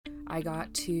I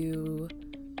got to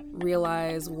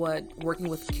realize what working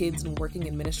with kids and working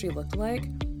in ministry looked like.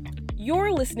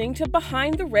 You're listening to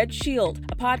Behind the Red Shield,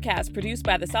 a podcast produced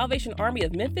by the Salvation Army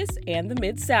of Memphis and the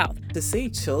Mid-South. To see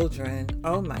children,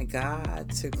 oh my God,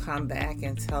 to come back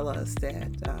and tell us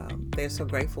that they're so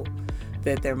grateful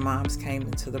that their moms came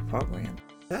into the program.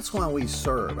 That's why we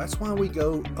serve. That's why we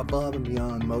go above and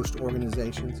beyond most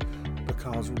organizations,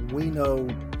 because we know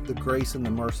the grace and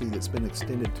the mercy that's been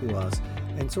extended to us.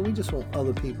 And so we just want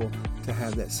other people to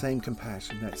have that same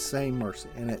compassion, that same mercy,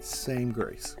 and that same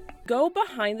grace. Go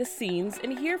behind the scenes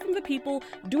and hear from the people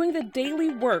doing the daily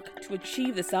work to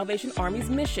achieve the Salvation Army's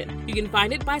mission. You can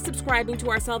find it by subscribing to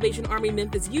our Salvation Army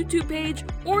Memphis YouTube page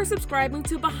or subscribing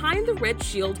to Behind the Red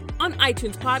Shield on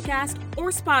iTunes Podcast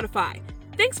or Spotify.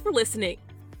 Thanks for listening.